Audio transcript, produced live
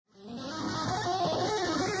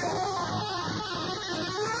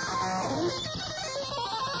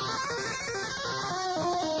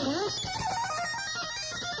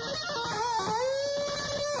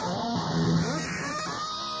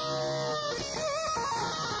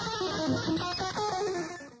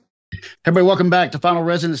Everybody, welcome back to Final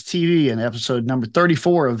Resonance TV and episode number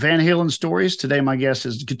 34 of Van Halen Stories. Today, my guest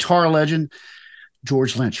is guitar legend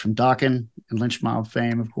George Lynch from Dokken and Lynch Mob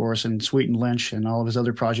fame, of course, and Sweet and Lynch and all of his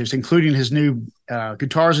other projects, including his new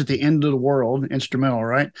Guitars at the End of the World instrumental,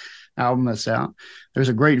 right? Album that's out. There's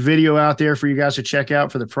a great video out there for you guys to check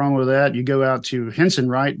out for the promo of that. You go out to Henson,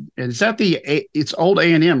 right? And it's at it's old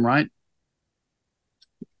A&M, right?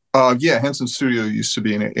 Yeah, Henson Studio used to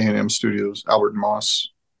be in A&M Studios, Albert and Moss.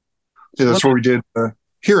 Yeah, So that's where we did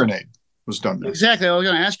Hearing Aid was done there. exactly. I was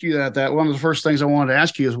going to ask you that. That one of the first things I wanted to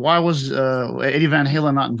ask you is why was Eddie Van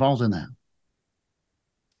Halen not involved in that?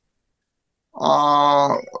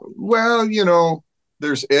 Uh, well,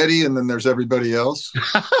 there's Eddie and then there's everybody else.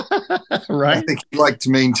 I Right. think he liked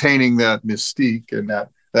maintaining that mystique and that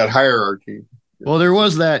hierarchy. Well, there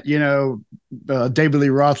was that, David Lee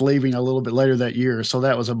Roth leaving a little bit later that year. So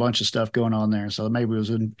that was a bunch of stuff going on there. So maybe it was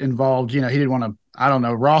involved. He didn't want to, I don't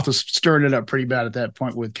know. Roth was stirring it up pretty bad at that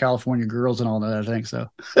point with California Girls and all that, I think. So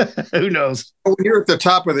who knows? When you're at the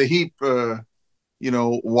top of the heap,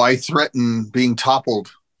 why threaten being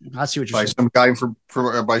toppled I see what you're by saying. some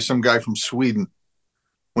guy by some guy from Sweden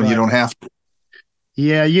when you Right. don't have to?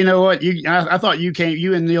 Yeah, you know what? I thought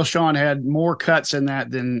you and Neil Sean had more cuts in that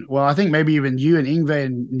than, well, I think maybe even you and Ingve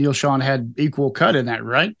and Neil Sean had equal cut in that,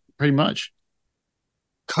 right? Pretty much.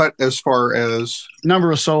 Cut as far as,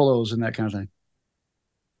 Number of solos and that kind of thing.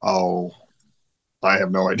 oh, I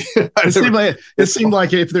have no idea. It seemed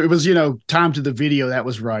like if there was, time to the video, that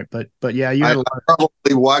was right. But yeah, you I had a lot.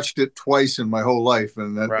 probably watched it twice in my whole life,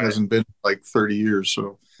 and that Right. hasn't been like 30 years.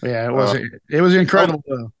 So Yeah, it was uh, it was incredible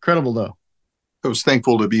though. Incredible though. I was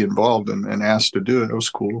thankful to be involved and asked to do it. It was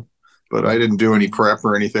cool, but I didn't do any prep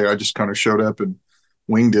or anything. I just kind of showed up and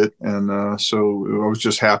winged it, and so I was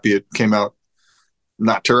just happy it came out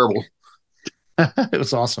not terrible. It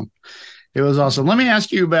was awesome. It was awesome. Let me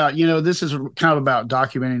ask you about, this is kind of about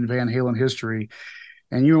documenting Van Halen history.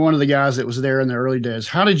 And you were one of the guys that was there in the early days.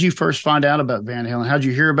 How did you first find out about Van Halen? How did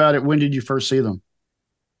you hear about it? When did you first see them?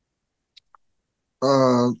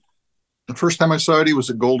 Uh, the first time I saw it, he was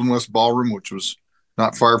at Golden West Ballroom, which was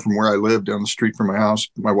not far from where I lived, down the street from my house.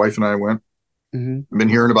 My wife and I went. Mm-hmm. I've been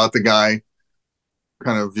hearing about the guy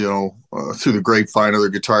kind of, through the grapevine, other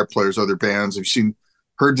guitar players, other bands.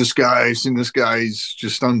 Heard this guy, seen this guy. He's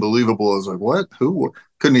just unbelievable. I was like, what? Who?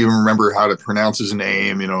 Couldn't even remember how to pronounce his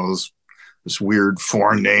name. This weird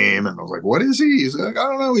foreign name. And I was like, what is he? He's like, I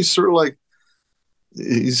don't know. He's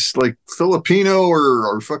like Filipino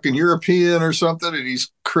or fucking European or something. And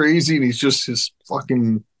he's crazy. And he's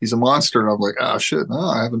a monster. And I'm like, oh shit, no,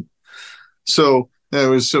 I haven't. So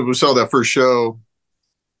we saw that first show,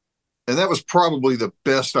 and that was probably the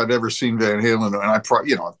best I'd ever seen Van Halen. And I've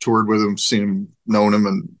toured with him, seen him, known him,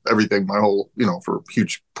 and everything my whole, for a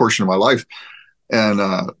huge portion of my life. And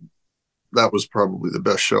that was probably the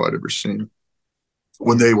best show I'd ever seen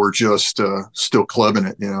when they were just still clubbing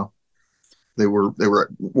it.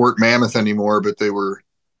 Weren't Mammoth anymore, but they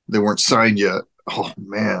weren't signed yet. Oh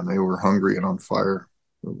man, they were hungry and on fire.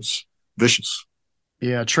 It was vicious.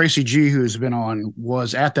 Yeah, Tracy G, who's been on,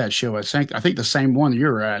 was at that show. I think the same one that you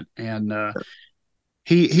were at, and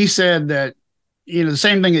he said that the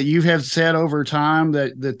same thing that you have said over time,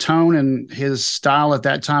 that the tone and his style at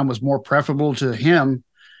that time was more preferable to him,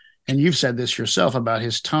 and you've said this yourself about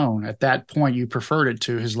his tone. At that point, you preferred it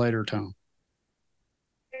to his later tone.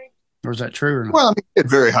 Or is that true or not? Well, I mean, he had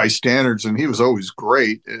very high standards, and he was always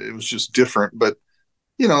great. It was just different, but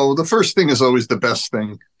the first thing is always the best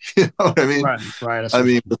thing. You know what I mean? Right, right. I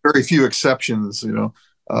mean, with very few exceptions.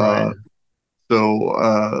 Right,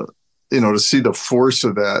 So to see the force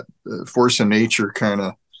of that, force of nature kind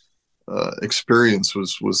of experience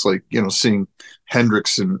was like seeing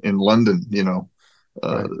Hendrix in London.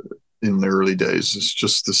 Uh, right, in the early days, it's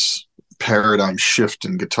just this paradigm shift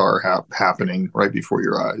in guitar happening right before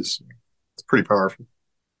your eyes. It's pretty powerful,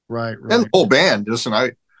 right, and the right. whole band. Listen,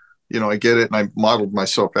 I get it, and I modeled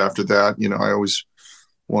myself after that. I always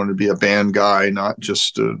wanted to be a band guy, not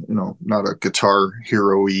just not a guitar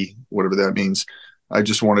hero-y, whatever that means. I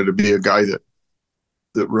just wanted to be a guy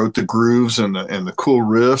that wrote the grooves and the cool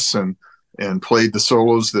riffs and played the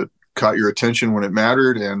solos that caught your attention when it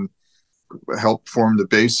mattered and helped form the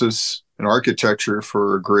basis and architecture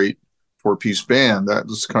for a great four-piece band. That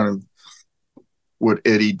was kind of what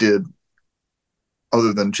Eddie did,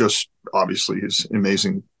 other than just obviously his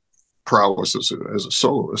amazing prowess as a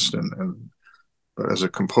soloist and but as a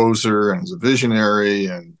composer and as a visionary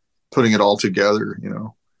and putting it all together,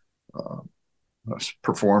 as a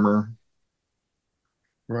performer.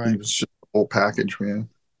 He Right. was just a whole package, man.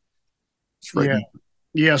 It's Yeah. frightening.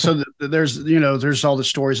 Yeah, so there's all the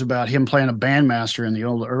stories about him playing a bandmaster in the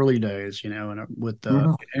old early days, and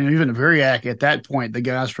Mhm. and even Variac at that point, the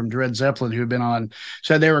guys from Dred Zeppelin who had been on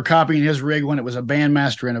said they were copying his rig when it was a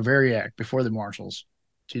bandmaster and a Variac before the Marshalls.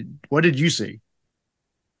 What did you see?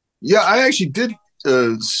 Yeah, I actually did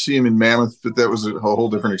see him in Mammoth, but that was a whole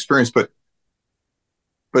different experience. But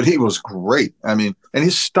he was great. I mean, and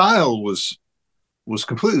his style was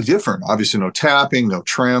completely different. Obviously, no tapping, no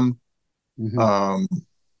trim. Mm-hmm. Um,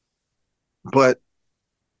 but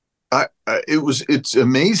it's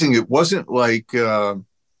amazing. It wasn't like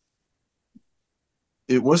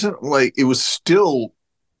it was still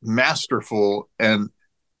masterful and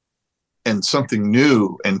something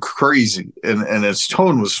new and crazy, and its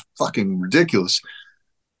tone was fucking ridiculous.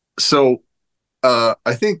 So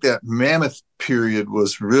I think that Mammoth period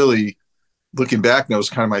was really, looking back now, was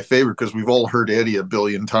kind of my favorite because we've all heard Eddie a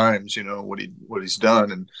billion times, what he's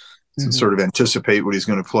done, and Mm-hmm. sort of anticipate what he's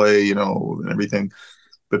going to play, and everything.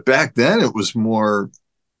 But back then it was more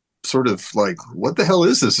sort of like, what the hell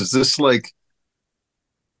is this? Is this like,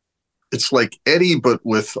 it's like Eddie, but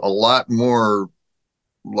with a lot more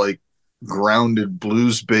like grounded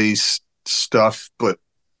blues based stuff, but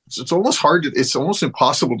it's almost it's almost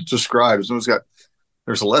impossible to describe.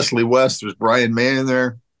 There's Leslie West, there's Brian May in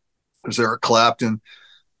there, there's Eric Clapton,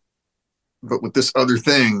 but with this other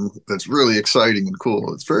thing that's really exciting and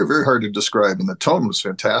cool. It's very, very hard to describe. And the tone was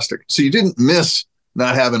fantastic. So you didn't miss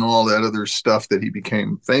not having all that other stuff that he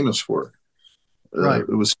became famous for. Right.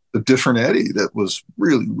 It was a different Eddie that was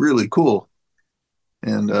really, really cool.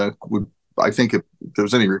 And I think if there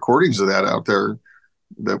was any recordings of that out there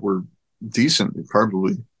that were decent, it'd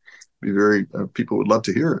probably be people would love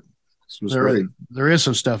to hear it. This was There, great. there is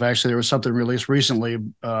some stuff actually. There was something released recently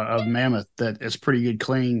of Mammoth that it's pretty good,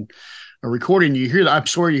 clean a recording. I'm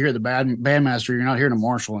sorry, you hear the bandmaster. You're not hearing a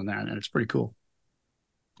Marshall in that, and it's pretty cool.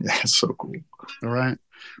 Yeah, it's so cool. All right,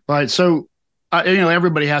 right. So,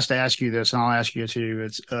 everybody has to ask you this, and I'll ask you too.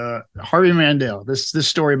 It's Harvey Mandel. This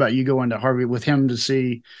story about you going to Harvey with him to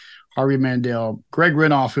see Harvey Mandel. Greg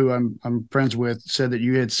Renoff, who I'm friends with, said that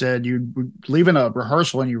you had said you were leaving a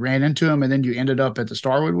rehearsal and you ran into him, and then you ended up at the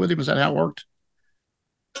Starwood with him. Is that how it worked?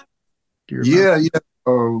 Do you remember? Yeah, yeah.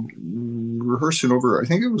 Rehearsing over, I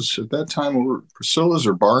think it was at that time over Priscilla's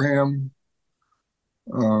or Barham.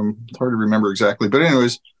 It's hard to remember exactly, but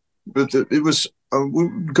anyways, it was we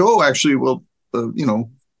would go actually. Well, a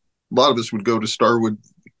lot of us would go to Starwood,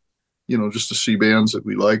 just to see bands that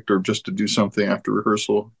we liked or just to do something after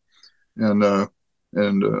rehearsal. And I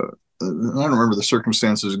don't remember the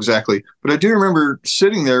circumstances exactly, but I do remember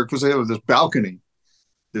sitting there because they have this balcony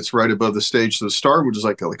that's right above the stage. So the Starwood is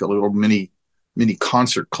like a little mini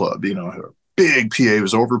concert club. A big PA. It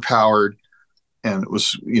was overpowered, and it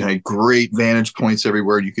was great vantage points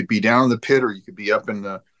everywhere. You could be down in the pit or you could be up in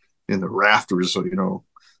the rafters. So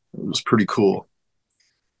it was pretty cool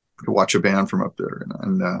to watch a band from up there.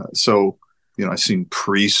 So I seen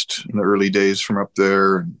Priest in the early days from up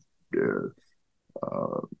there, and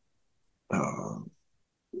uh, uh,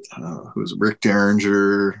 who was Rick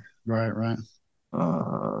Derringer. Right, right.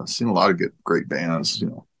 Seen a lot of great bands.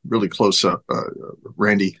 Really close up.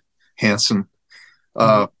 Randy Hansen.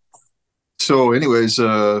 Mm-hmm. Uh, so, anyways,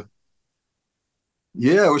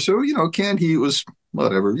 yeah. So Canned Heat was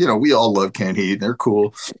whatever. We all love Canned Heat. They're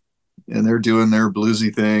cool, and they're doing their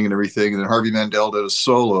bluesy thing and everything. And then Harvey Mandel did a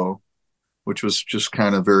solo, which was just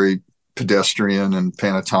kind of very pedestrian and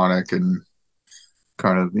pentatonic and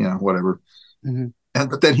kind of whatever. Mm-hmm. And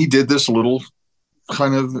but then he did this little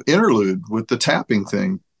kind of interlude with the tapping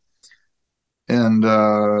thing, and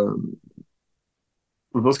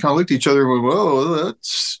we both kind of looked at each other and went, "Whoa,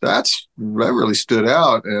 that really stood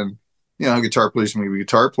out." And guitar players, maybe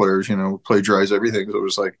guitar players, plagiarize everything. So it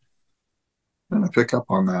was like, I'm gonna pick up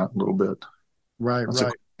on that a little bit. Right, That's a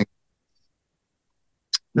right.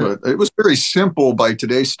 The But it was very simple by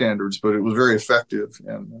today's standards, but it was very effective,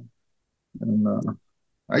 and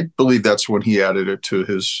I believe that's when he added it to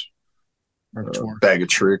his repertoire. bag of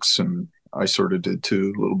tricks, and I sort of did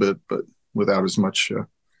too a little bit, but without as much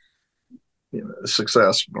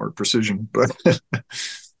success or precision. But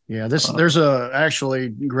Yeah, there's actually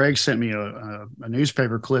Greg sent me a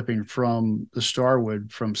newspaper clipping from the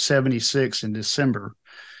Starwood from '76 in December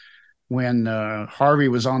when Harvey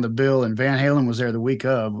was on the bill and Van Halen was there the week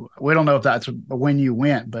of. We don't know if that's when you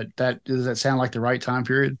went, but does that sound like the right time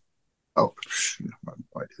period? oh,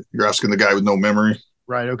 you're asking the guy with no memory.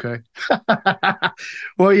 Right. Okay.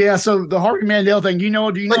 Well, yeah. So the Harvey Mandel thing, do you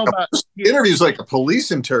Like know about? interviews, like a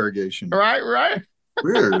police interrogation. Right. Right.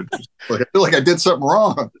 Weird. Like I feel like I did something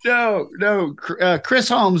wrong. No, no. Chris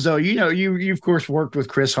Holmes, though, you of course worked with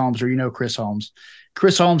Chris Holmes, or Chris Holmes.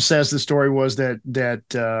 Chris Holmes says the story was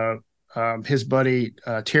his buddy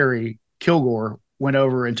Terry Kilgore went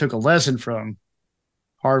over and took a lesson from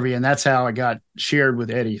Harvey, and that's how it got shared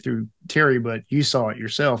with Eddie through Terry. But you saw it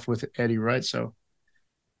yourself with Eddie, right? So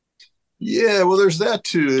Yeah, well, there's that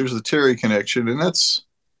too. There's the Terry connection, and that's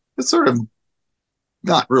sort of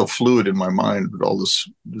not real fluid in my mind with all this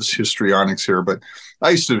histrionics here. But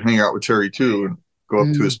I used to hang out with Terry too and go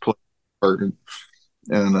up to his place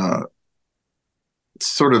and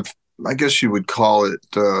sort of, I guess you would call it,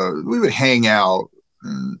 we would hang out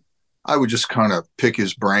and I would just kind of pick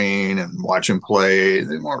his brain and watch him play.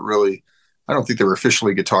 They weren't really, I don't think they were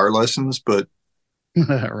officially guitar lessons, but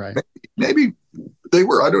right. maybe they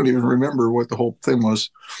were. I don't even remember what the whole thing was.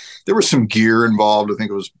 There was some gear involved. I think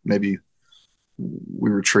it was maybe we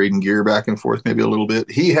were trading gear back and forth, maybe a little bit.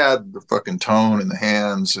 He had the fucking tone and the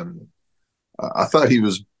hands, and I thought he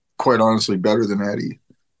was quite honestly better than Eddie.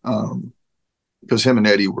 Because him and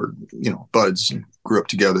Eddie were, buds and grew up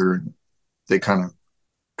together, and they kind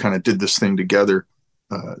of did this thing together.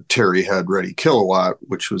 Terry had Ready Kilowatt,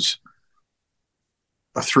 which was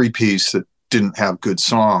a three-piece that didn't have good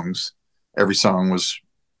songs. Every song was,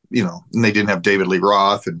 and they didn't have David Lee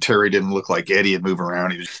Roth, and Terry didn't look like Eddie and move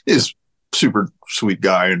around. He was super sweet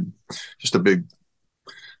guy and just a big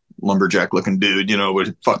lumberjack looking dude,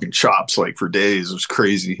 with fucking chops like for days. It was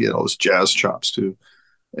crazy. He had all his jazz chops too.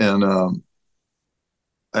 And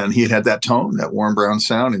he had that tone, that Warren Brown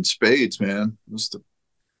sound in spades, man.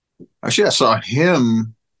 Actually, I saw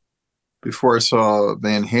him before I saw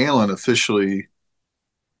Van Halen officially.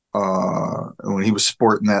 When he was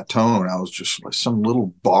sporting that tone, I was just like some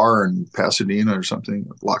little bar in Pasadena or something,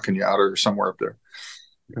 La Cañada or somewhere up there.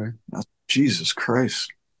 Okay. Jesus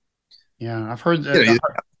Christ. Yeah, I've heard Yeah, that. he didn't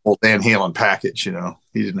have the whole Van Halen package, He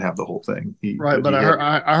didn't have the whole thing. Right, but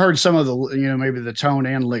I heard some of the maybe the tone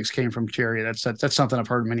and licks came from Terry. That's something I've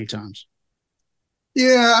heard many times.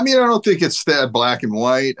 Yeah, I mean, I don't think it's that black and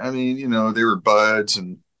white. I mean, they were buds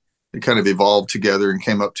and they kind of evolved together and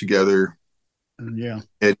came up together. Yeah,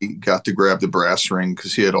 Eddie got to grab the brass ring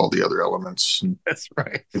because he had all the other elements. And that's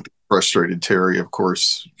right. it frustrated Terry, of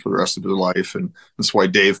course, for the rest of his life, and that's why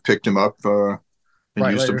Dave picked him up and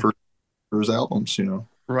used him for his albums.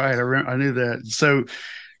 Right, I knew that.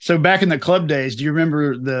 So back in the club days, do you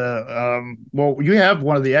remember well, you have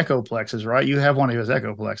one of the Echoplexes, right? You have one of his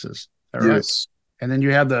Echoplexes, is that right? Yes, And then you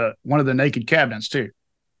have one of the naked cabinets too.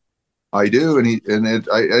 I do, I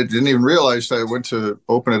didn't even realize I went to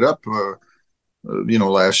open it up,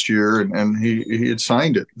 last year, and he had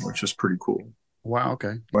signed it, which is pretty cool. Wow.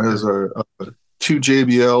 Okay. It has two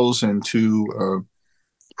JBLs and two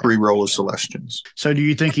pre-roll of Celestians. So do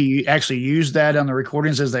you think he actually used that on the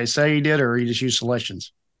recordings as they say he did, or he just used Celestians?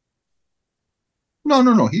 No.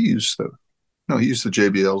 He used the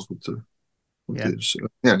JBLs with his.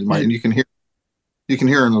 And you can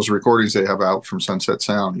hear in those recordings they have out from Sunset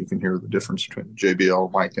Sound. You can hear the difference between the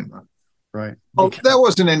JBL mic and the. Right. Oh, that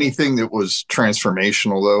wasn't anything that was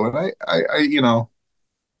transformational though, and I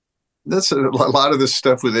that's a lot of this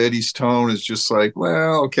stuff with Eddie's tone is just like,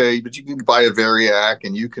 well, okay, but you can buy a Variac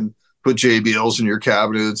and you can put JBLs in your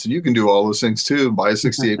cabinets and you can do all those things too and buy a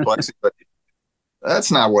 68 Plexi, but that's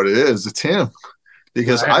not what it is. It's him.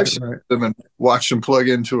 Because I've seen them and watched them plug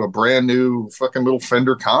into a brand new fucking little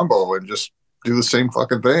Fender combo and just do the same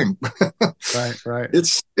fucking thing. Right.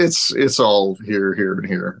 It's all here, and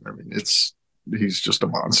here. I mean, he's just a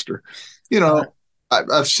monster.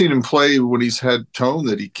 I've seen him play when he's had tone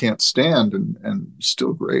that he can't stand and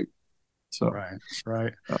still great. So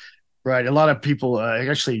right. A lot of people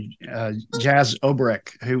actually Jazz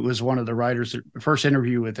Obrecht, who was one of the writers that first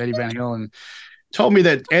interview with Eddie Van Halen, told me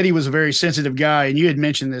that Eddie was a very sensitive guy, and you had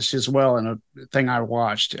mentioned this as well in a thing I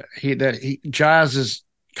watched. Jazz's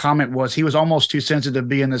comment was he was almost too sensitive to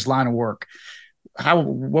be in this line of work.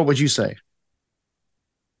 What would you say?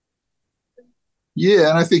 Yeah,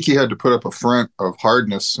 and I think he had to put up a front of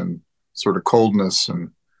hardness and sort of coldness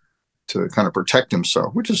and to kind of protect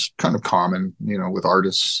himself, which is kind of common, with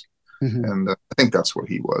artists. Mm-hmm. And I think that's what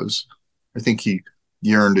he was. I think he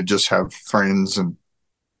yearned to just have friends and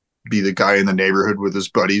be the guy in the neighborhood with his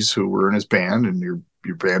buddies who were in his band, and your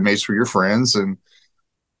bandmates were your friends. And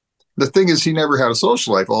the thing is, he never had a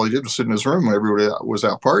social life. All he did was sit in his room when everybody was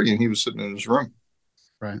out partying. He was sitting in his room,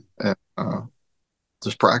 right, and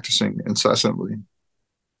just practicing incessantly,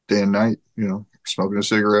 day and night. Smoking his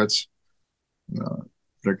cigarettes,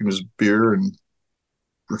 drinking his beer, and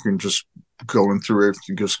freaking just going through it,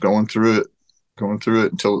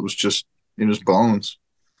 until it was just in his bones.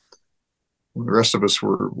 The rest of us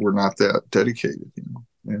were not that dedicated,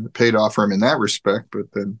 and it paid off for him in that respect.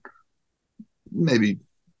 But then maybe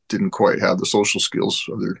didn't quite have the social skills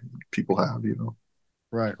other people have, you know.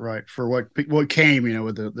 Right, right. For what came,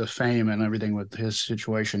 with the fame and everything with his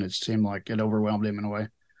situation, it seemed like it overwhelmed him in a way.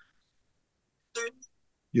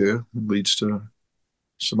 Yeah, it leads to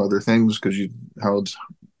some other things because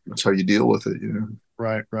that's how you deal with it, you know.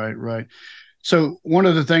 Right, right, right. So one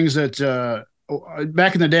of the things that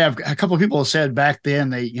back in the day, a couple of people have said back then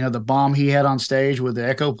the bomb he had on stage with the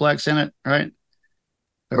Echoplex in it, right?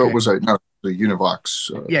 Oh, Okay. was I not the Univox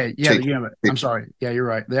Yeah, yeah, tape? I'm sorry. Yeah, you're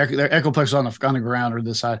right. The Echoplex is on the ground or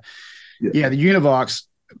this side. Yeah. Yeah, the Univox.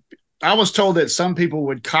 I was told that some people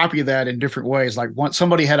would copy that in different ways. Like once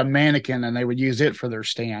somebody had a mannequin and they would use it for their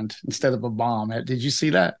stand instead of a bomb. Did you see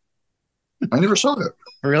that? I never saw that.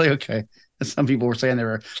 Really? Okay. Some people were saying they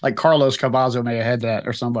were like Carlos Cavazo may have had that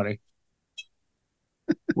or somebody.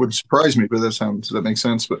 Would surprise me, but that makes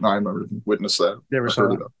sense. But no, I never witnessed that Never or saw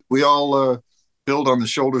heard of that. it. We all build on the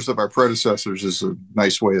shoulders of our predecessors is a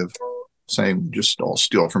nice way of saying we just all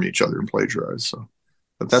steal from each other and plagiarize. So,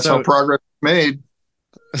 but that's how So progress is made.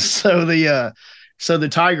 so the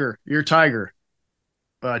tiger, your tiger.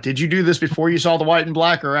 Did you do this before you saw the white and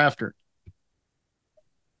black or after?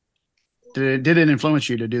 Did it influence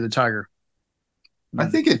you to do the tiger? I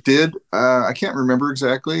think it did. I can't remember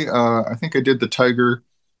exactly. I think I did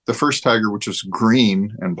the first tiger, which was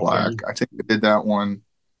green and Yeah. black. I think I did that one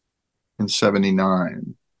in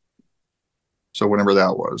 '79. So whenever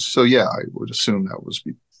that was. So yeah, I would assume that was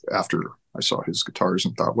after I saw his guitars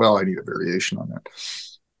and thought, well, I need a variation on that.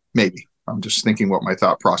 Maybe. I'm just thinking what my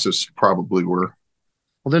thought process probably were.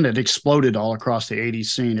 Well, then it exploded all across the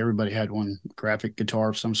 '80s scene. Everybody had one graphic guitar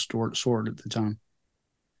of some sort at the time.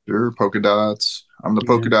 Sure, polka dots. I'm the Yeah.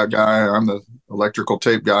 polka dot guy. I'm the electrical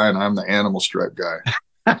tape guy, and I'm the animal stripe guy.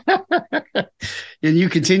 And you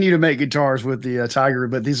continue to make guitars with the Tiger,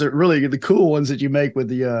 but these are really the cool ones that you make with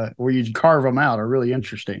the where you carve them out are really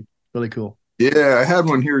interesting, really cool. Yeah, I had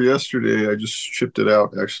one here yesterday. I just shipped it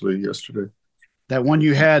out actually yesterday. That one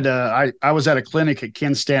you had, I was at a clinic at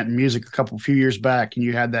Ken Stanton Music few years back, and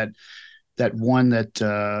you had that one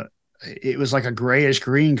that it was like a grayish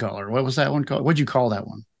green color. What was that one called? What'd you call that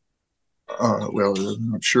one? Well,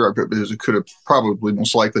 I'm not sure. It could have probably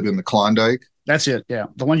most likely been the Klondike. That's it. Yeah,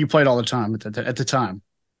 the one you played all the time at the time.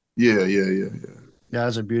 Yeah, yeah, yeah, yeah. Yeah,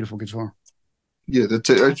 that's a beautiful guitar. Yeah,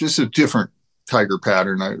 that's just a different tiger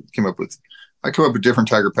pattern. I come up with different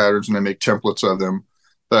tiger patterns and I make templates of them.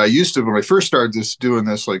 But I used to, when I first started doing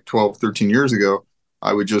this like 12, 13 years ago,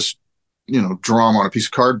 I would just, draw them on a piece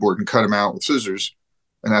of cardboard and cut them out with scissors.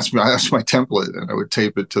 And that's my template. And I would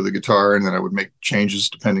tape it to the guitar and then I would make changes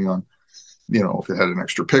depending on, if it had an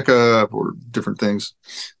extra pickup or different things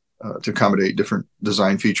to accommodate different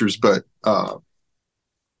design features. But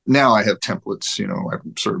now I have templates,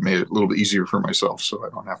 I've sort of made it a little bit easier for myself so I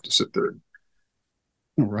don't have to sit there and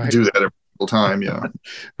Right. do that every single time. Yeah.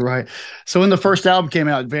 Right. So when the first album came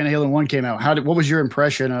out, Van Halen 1 came out, what was your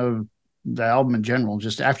impression of the album in general,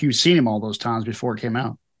 just after you've seen him all those times before it came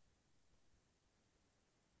out?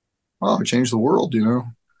 Oh, it changed the world,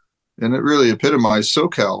 and it really epitomized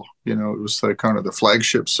SoCal. It was like kind of the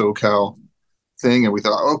flagship SoCal thing. And we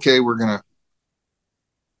thought, okay,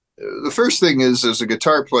 the first thing is as a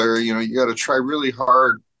guitar player, you got to try really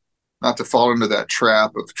hard not to fall into that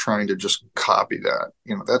trap of trying to just copy that.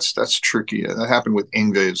 That's tricky. And that happened with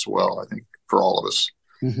Ingve as well. I think for all of us,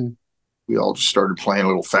 we all just started playing a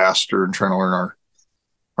little faster and trying to learn our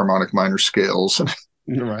harmonic minor scales. And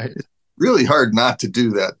Right. it's really hard not to do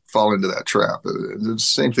that, fall into that trap. The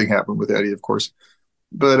same thing happened with Eddie, of course.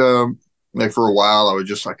 But like for a while,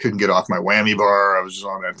 I couldn't get off my whammy bar. I was just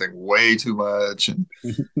on that thing way too much, and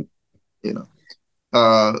you know.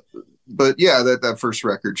 Uh, but yeah, that first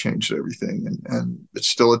record changed everything, and it's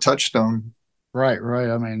still a touchstone. Right, right.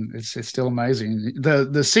 I mean, it's still amazing.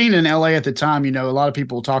 The scene in LA at the time, a lot of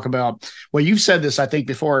people talk about, well, you've said this, I think,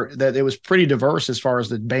 before, that it was pretty diverse as far as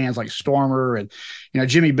the bands like Stormer and,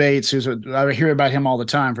 Jimmy Bates, I hear about him all the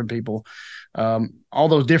time from people. All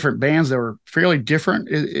those different bands that were fairly different.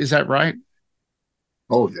 Is that right?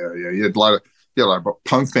 Oh yeah, yeah. You had a lot of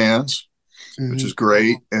punk bands, which is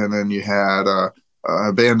great, and then you had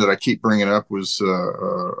a band that I keep bringing up was a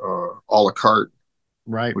la carte,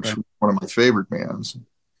 Right, which right. was one of my favorite bands.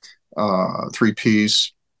 Three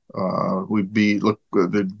piece. We'd be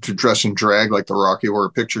to dress and drag like the Rocky Horror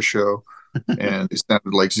Picture Show, and they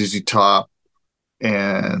sounded like ZZ Top,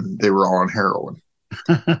 and they were all on heroin.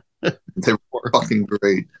 They were fucking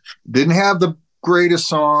great. Didn't have the greatest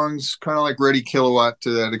songs, kind of like Ready Kilowatt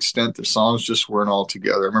to that extent. The songs just weren't all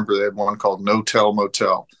together. I remember they had one called No Tell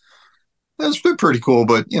Motel. That's pretty cool,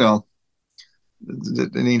 but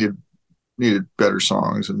they needed better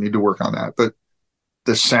songs and need to work on that. But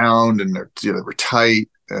the sound, and they were tight.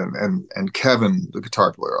 And Kevin, the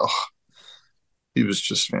guitar player, oh, he was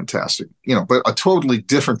just fantastic. But a totally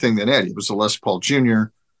different thing than Eddie. It was a Les Paul Jr.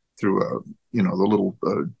 through the little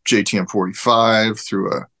JTM 45,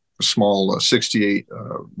 through a small 68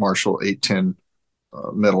 Marshall 810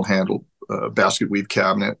 metal handled basket weave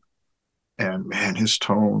cabinet. And man, his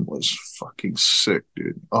tone was fucking sick,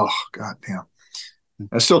 dude. Oh, goddamn.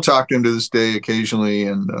 I still talk to him to this day occasionally,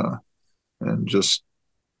 and just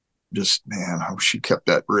man, I wish he kept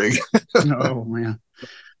that rig. Oh man,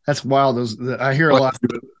 that's wild. I hear a lot.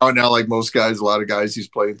 Now, like most guys, a lot of guys he's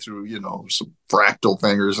playing through, some fractal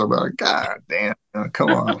fingers. I'm like, God damn, come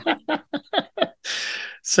on.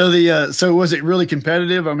 So was it really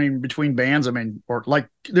competitive? I mean, between bands, or like,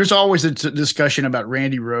 there's always a discussion about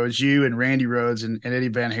Randy Rhoads, you and Randy Rhoads and Eddie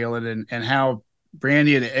Van Halen, and how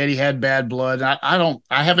Randy and Eddie had bad blood.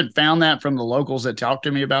 I haven't found that from the locals that talked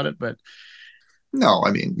to me about it, but no,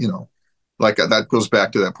 I mean, like that goes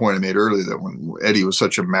back to that point I made earlier, that when Eddie was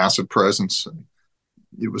such a massive presence,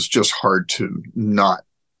 it was just hard to not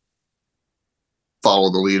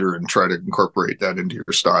follow the leader and try to incorporate that into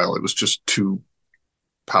your style. It was just too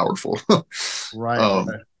powerful. Right.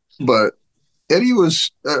 But Eddie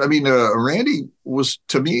was, Randy was,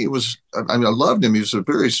 to me, I loved him. He was a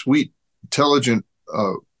very sweet, intelligent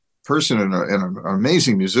person, and an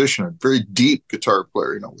amazing musician, a very deep guitar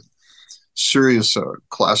player, with serious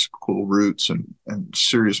classical roots and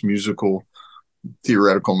serious musical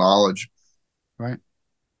theoretical knowledge. Right.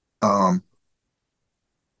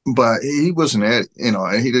 But he wasn't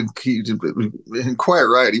he didn't Quiet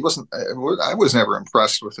Riot. He wasn't, I was never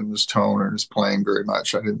impressed with his tone or his playing very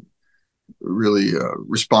much. I didn't really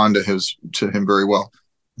respond to him very well.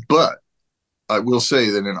 But I will say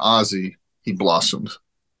that in Ozzy, he blossomed.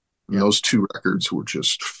 And those two records were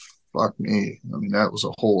just, fuck me. I mean, that was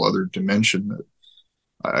a whole other dimension that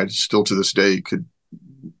I still to this day could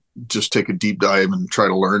just take a deep dive and try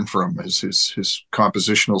to learn from his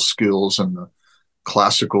compositional skills and the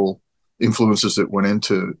classical influences that went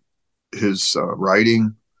into his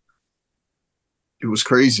writing. It was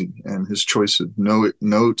crazy, and his choice of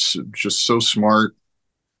notes, just so smart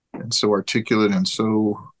and so articulate, and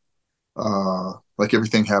so like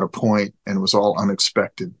everything had a point and was all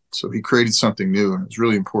unexpected. So he created something new, and it was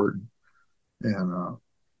really important. And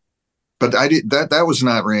but that was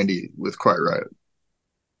not Randy with Quiet Riot,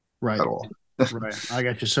 right, at all. Right. I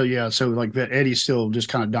got you. So like that, Eddie still just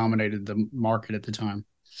kind of dominated the market at the time.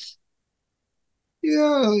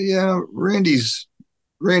 Yeah. Randy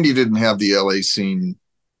didn't have the LA scene.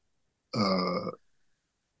 I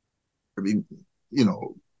mean,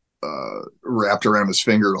 wrapped around his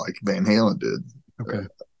finger like Van Halen did. Okay.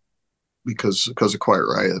 Because of Quiet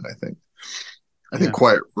Riot, I think. I think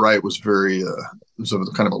Quiet Riot was was a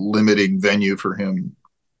kind of a limiting venue for him.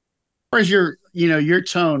 Where's your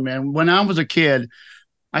tone, man? When I was a kid,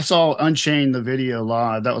 I saw Unchained, the video,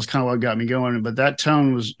 live. That was kind of what got me going. But that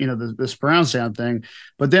tone was, the surround sound thing.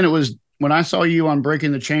 But then it was when I saw you on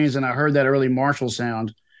Breaking the Chains and I heard that early Marshall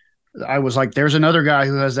sound, I was like, there's another guy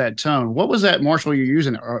who has that tone. What was that Marshall you're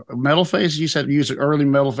using? Metal Face? You said you used early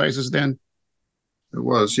Metal Faces then? It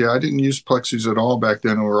was. Yeah, I didn't use plexis at all back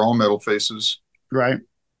then. They were all Metal Faces. Right.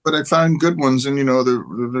 But I found good ones. And,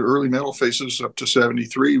 the early Metal Faces up to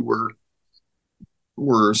 73 were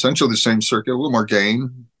essentially the same circuit, a little more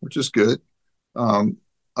gain, which is good. But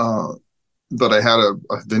I had a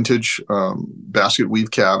vintage basket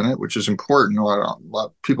weave cabinet, which is important. A lot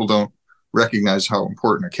of people don't recognize how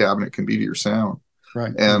important a cabinet can be to your sound.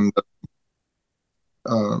 Right. And,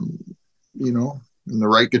 and the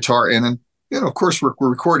right guitar. And then, of course, we're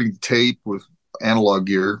recording tape with analog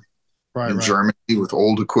gear in Germany with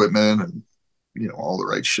old equipment and, all the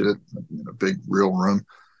right shit in a big real room.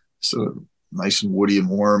 So nice and woody and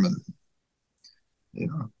warm, and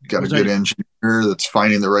got a good engineer that's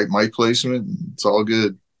finding the right mic placement, and it's all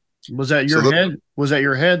good. Was that your head? Was that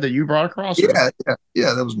your head that you brought across? Yeah,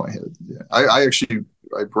 that was my head. Yeah, I actually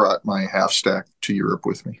brought my half stack to Europe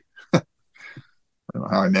with me. I don't know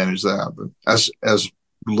how I managed that, but as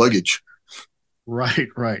luggage. Right.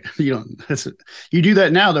 You do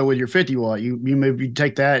that now though with your 50 watt. You maybe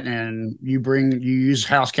take that and you use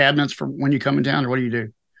house cabinets for when you're coming down, or what do you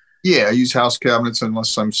do? Yeah, I use house cabinets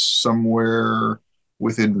unless I'm somewhere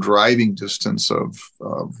within driving distance of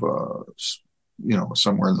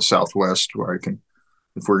somewhere in the Southwest where I can,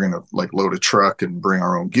 if we're going to like load a truck and bring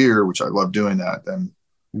our own gear, which I love doing that, then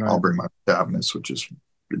I'll bring my cabinets,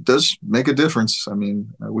 it does make a difference. I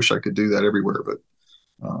mean, I wish I could do that everywhere, but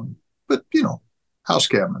house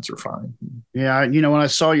cabinets are fine. Yeah. When I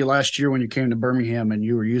saw you last year when you came to Birmingham and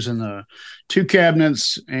you were using the two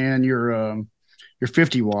cabinets and your your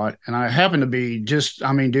 50 watt, and I happened to be just,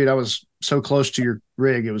 I mean, dude, I was so close to your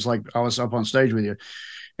rig. It was like I was up on stage with you.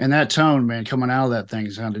 And that tone, man, coming out of that thing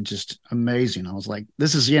sounded just amazing. I was like,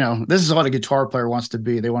 this is, this is what a guitar player wants to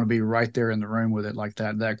be. They want to be right there in the room with it like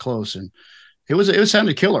that close. And it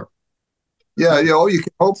sounded killer. Yeah, yeah. All you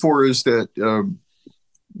can hope for is that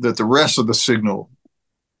that the rest of the signal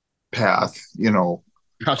path, Out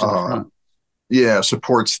to the uh, front. yeah,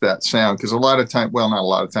 supports that sound. Because a lot of time, well, not a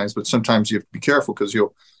lot of times, but sometimes you have to be careful because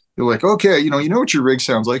you're like, okay, you know what your rig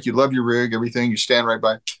sounds like. You love your rig, everything. You stand right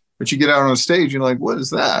by, but you get out on the stage, you're like, what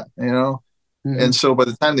is that? Mm-hmm. And so by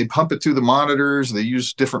the time they pump it through the monitors, they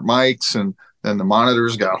use different mics, and then the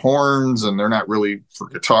monitors got horns, and they're not really for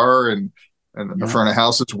guitar, and then the Yeah. front of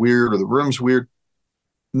house is weird or the room's weird.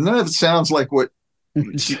 None of it sounds like what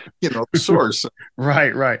the source.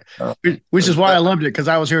 Right, right. Uh, Which is why I that, loved it because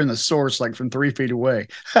I was hearing the source like from 3 feet away.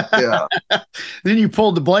 yeah. Then you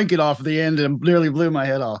pulled the blanket off at the end and nearly blew my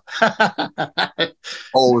head off.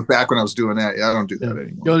 Oh, it was back when I was doing that. Yeah, I don't do Yeah. that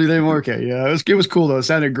anymore. You only didn't work it. Yeah, it was cool though. It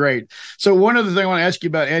sounded great. So one other thing I want to ask you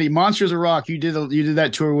about Eddie, Monsters of Rock. You did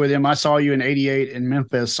that tour with him. I saw you in '88 in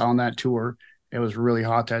Memphis on that tour. It was really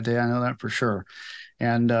hot that day. I know that for sure.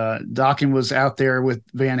 And Dokken was out there with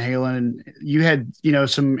Van Halen, and you had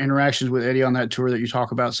some interactions with Eddie on that tour that you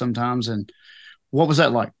talk about sometimes. And what was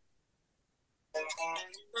that like?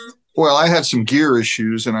 Well, I had some gear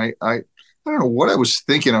issues, and I don't know what I was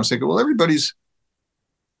thinking. I was thinking, well, everybody's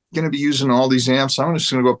going to be using all these amps. I'm just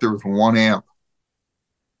going to go up there with one amp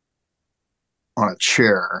on a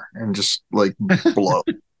chair and just like blow.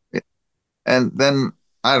 And then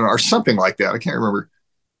I don't know, or something like that. I can't remember.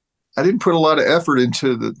 I didn't put a lot of effort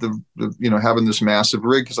into the having this massive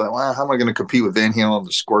rig because well, how am I going to compete with Van Halen,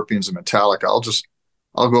 the Scorpions, and Metallica?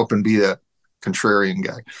 I'll go up and be that contrarian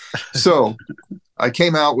guy. So I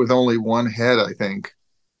came out with only one head, I think,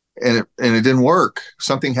 and it didn't work.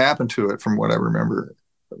 Something happened to it, from what I remember.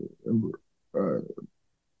 Uh,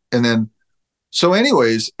 and then, so,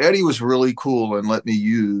 anyways, Eddie was really cool and let me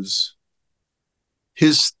use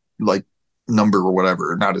his like number or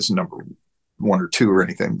whatever, not his number one or two or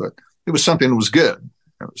anything, but it was something that was good.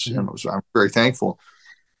 I'm very thankful.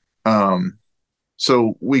 Um,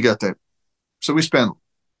 so we got that. So we spent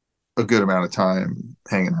a good amount of time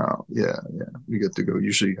hanging out. Yeah, yeah. We get to go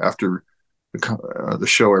usually after the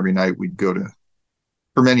show every night. We'd go to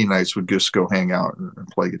for many nights. We'd just go hang out and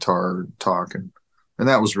play guitar and talk, and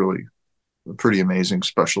that was really a pretty amazing,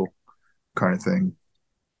 special kind of thing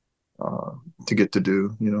uh, to get to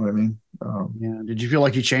do. You know what I mean? Yeah. Did you feel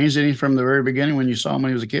like you changed any from the very beginning when you saw him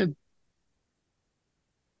when he was a kid?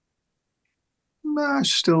 Nah,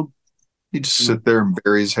 still, he'd just sit there and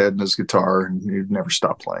bury his head in his guitar, and he'd never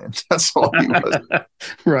stop playing. That's all he was. And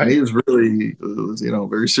Right. he was really,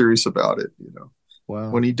 very serious about it. Wow.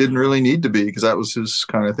 When he didn't really need to be, because that was his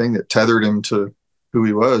kind of thing that tethered him to who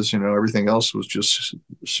he was. Everything else was just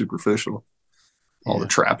superficial, all the Yeah.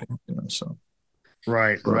 trapping. So,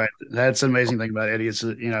 Right, but right. That's an amazing thing about Eddie. It's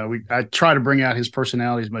I try to bring out his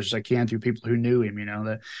personality as much as I can through people who knew him.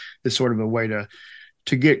 That it's sort of a way to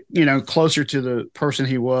get closer to the person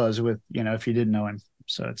he was with if you didn't know him.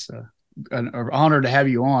 So it's an honor to have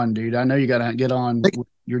you on, dude. I know you got to get on with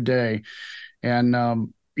your day, and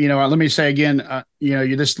let me say again,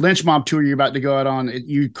 you this Lynch Mob tour you're about to go out on.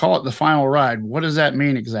 You call it the final ride. What does that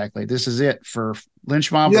mean exactly? This is it for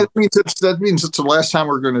Lynch Mob. yeah, that means it's the last time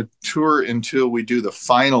we're going to tour until we do the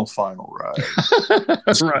final ride.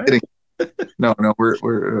 Just Right. kidding. No, no,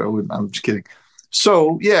 I'm just kidding.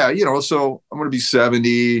 So yeah, so I'm going to be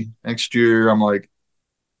 70 next year. I'm like,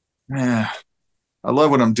 man, I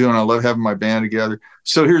love what I'm doing. I love having my band together.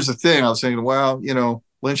 So here's the thing. I was thinking, well,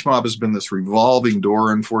 Lynch Mob has been this revolving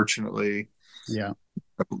door, unfortunately. Yeah.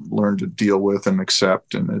 I've learned to deal with and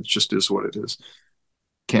accept, and it just is what it is.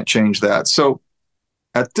 Can't change that. So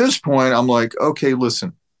at this point, I'm like, okay,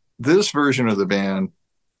 listen, this version of the band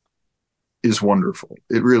is wonderful.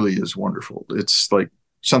 It really is wonderful. It's like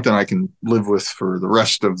something I can live with for the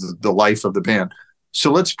rest of the life of the band.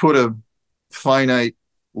 So let's put a finite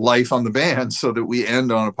life on the band so that we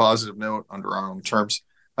end on a positive note under our own terms.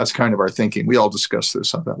 That's kind of our thinking. We all discuss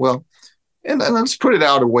this. I thought, well, and let's put it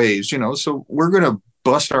out of ways, So we're going to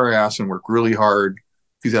bust our ass and work really hard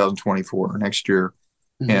 2024 next year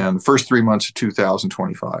Mm-hmm. and the first 3 months of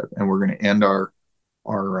 2025. And we're going to end we're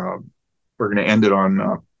going to end it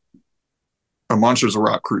on a Monsters of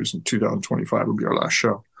Rock cruise in 2025 will be our last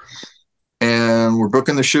show. And we're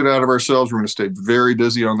booking the shit out of ourselves. We're going to stay very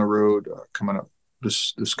busy on the road coming up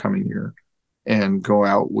this coming year and go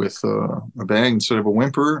out with a bang instead of a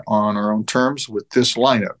whimper on our own terms with this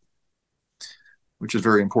lineup, which is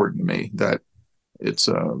very important to me. That It's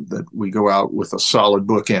that we go out with a solid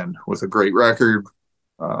bookend with a great record,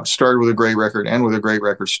 started with a great record, end with a great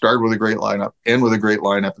record, started with a great lineup, end with a great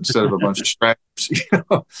lineup instead of a bunch of stragglers.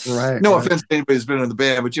 Right, No right, offense to anybody who's been in the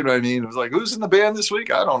band, but you know what I mean. It was like, who's in the band this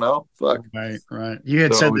week? I don't know. Fuck. right, right. You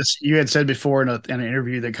had said So this. You had said before in an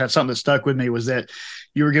interview that something that stuck with me was that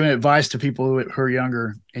you were giving advice to people who are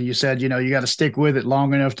younger, and you said, you got to stick with it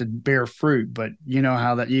long enough to bear fruit. But you know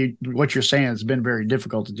how that what you're saying has been very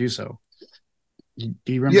difficult to do so. Do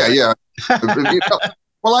you remember yeah, saying? yeah.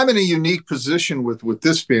 Well, I'm in a unique position with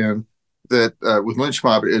this band that with Lynch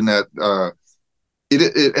Mob in that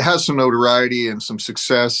it has some notoriety and some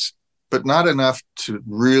success, but not enough to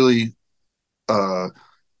really uh,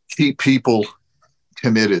 keep people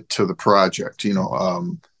committed to the project. In I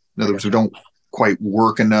other words, got we you. don't quite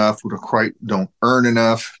work enough, we don't earn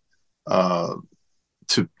enough uh,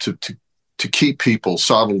 to keep people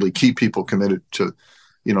solidly keep people committed to,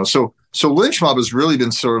 So Lynch Mob has really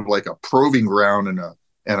been sort of like a proving ground and a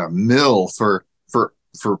mill for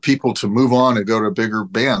people to move on and go to bigger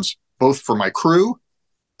bands, both for my crew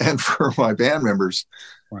and for my band members.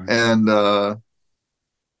 Right. And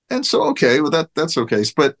so okay, well that's okay,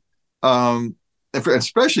 but and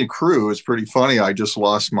especially crew, it's pretty funny. I just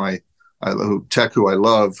lost my tech who I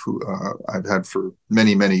love, who I've had for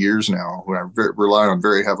many years now, who I rely on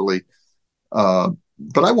very heavily.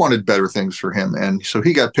 But I wanted better things for him, and so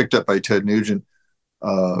he got picked up by Ted Nugent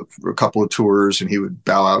for a couple of tours, and he would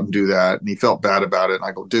bow out and do that, and he felt bad about it. And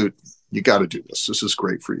I go, dude, you got to do this. This is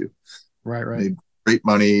great for you. Right, right. Made great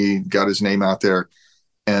money, got his name out there,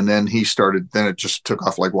 and then then it just took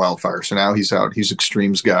off like wildfire. So now he's out. He's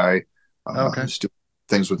Extremes guy. Okay. He's doing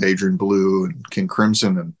things with Adrian Blue and King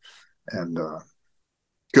Crimson, and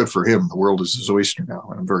good for him. The world is his oyster now,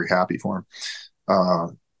 and I'm very happy for him.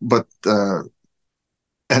 But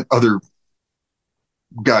and other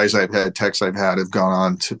guys techs I've had, have gone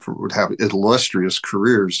on to would have illustrious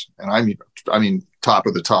careers, and I mean, top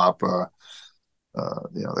of the top.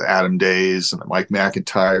 The Adam Days and the Mike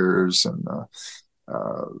McIntyres, and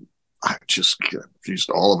I just used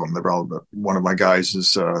all of them. They're all, one of my guys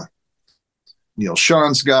is Neil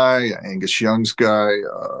Sean's guy, Angus Young's guy,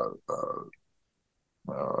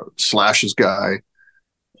 Slash's guy,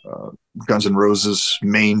 Guns N' Roses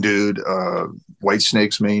main dude, White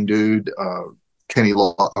Snake's main dude, Kenny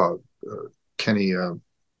Kenny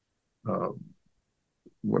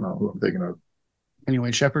what I'm thinking of.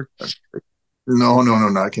 Anyway, Shepard. No,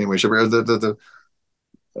 not Kenny Wayne Shepherd. The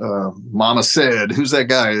Mama Said, who's that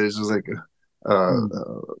guy? It's just like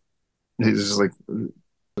he's just like,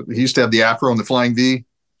 he used to have the afro and the flying V.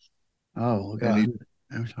 Oh And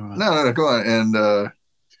God. no, go on. And no,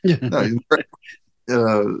 he's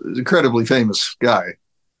incredibly famous guy. He's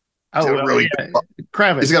Oh got a well, really yeah.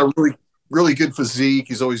 Kravitz. he's got a really good physique.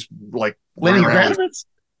 He's always like Lenny around. Kravitz.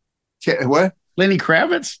 What? Lenny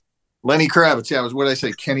Kravitz. Lenny Kravitz. Yeah, what did I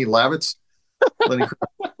say? Kenny Lavitz. Lenny.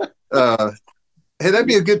 Hey, that'd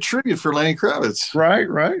be a good tribute for Lenny Kravitz. Right,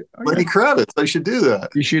 right. Lenny Kravitz. I should do that.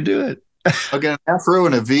 You should do it. I'll get an afro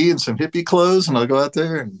and a V and some hippie clothes, and I'll go out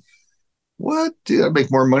there and what? Dude, I'd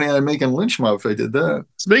make more money than I'd make in Lynch Mob if I did that.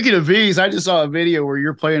 Speaking of V's, I just saw a video where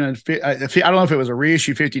you're playing I don't know if it was a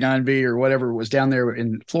reissue 59V or whatever was down there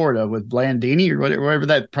in Florida with Blandini or whatever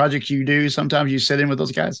that project you do. Sometimes you sit in with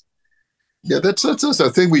those guys. Yeah, that's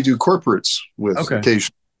a thing we do corporates with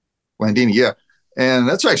occasionally. Blandini, yeah, and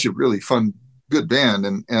that's actually a really fun, good band,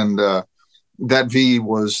 and that V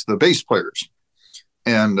was the bass players,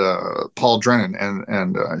 and Paul Drennan,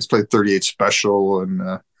 and he's played 38 Special and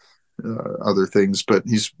other things, but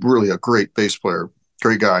he's really a great bass player,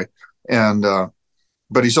 great guy, and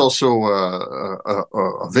but he's also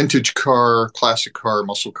a vintage car, classic car,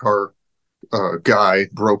 muscle car guy,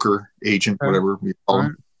 broker, agent, whatever we call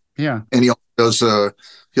him. Yeah, and he also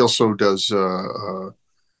does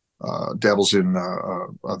dabbles in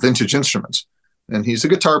vintage instruments, and he's a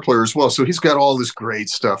guitar player as well. So he's got all this great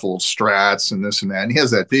stuff, old Strats and this and that, and he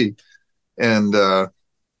has that V. And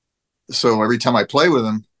so every time I play with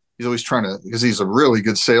him, he's always trying to, because he's a really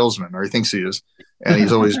good salesman, or he thinks he is, and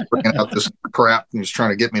he's always bringing out this crap, and he's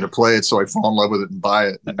trying to get me to play it, so I fall in love with it and buy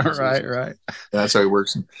it. And right. That's how he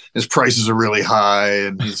works. And his prices are really high,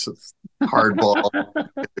 and he's a hardball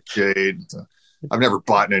shade. So I've never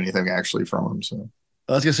bought anything actually from him. So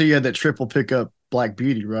I was gonna say you had that triple pickup Black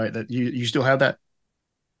Beauty, right? That you still have that?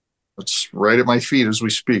 it's right at my feet as we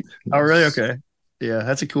speak. Oh, really? Okay. Yeah,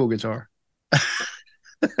 that's a cool guitar. I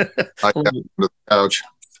got the couch.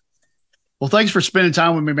 Well, thanks for spending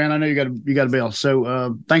time with me, man. I know you got to bail.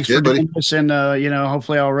 So thanks for doing this, and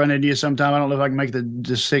hopefully I'll run into you sometime. I don't know if I can make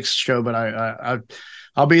the sixth show, but I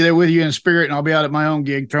I'll be there with you in spirit, and I'll be out at my own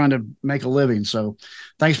gig trying to make a living. So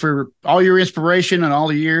thanks for all your inspiration and all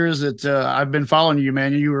the years that I've been following you,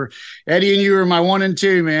 man. You were Eddie, and you were my 1 and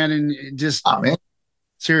 2, man. And just man.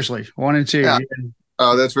 seriously, 1 and 2. Yeah.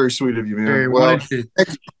 Oh, that's very sweet of you, man. Well,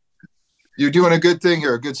 you're doing a good thing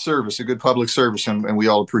here, a good service, a good public service, and we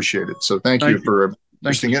all appreciate it. So thank you for an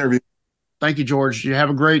interesting interview. Thank you, George. You have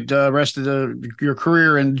a great rest of your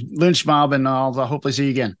career in Lynch Mob, and I'll hopefully see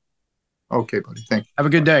you again. Okay, buddy. Thank you. Have a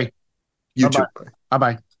good day. You Bye-bye. too.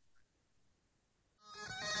 Bye-bye.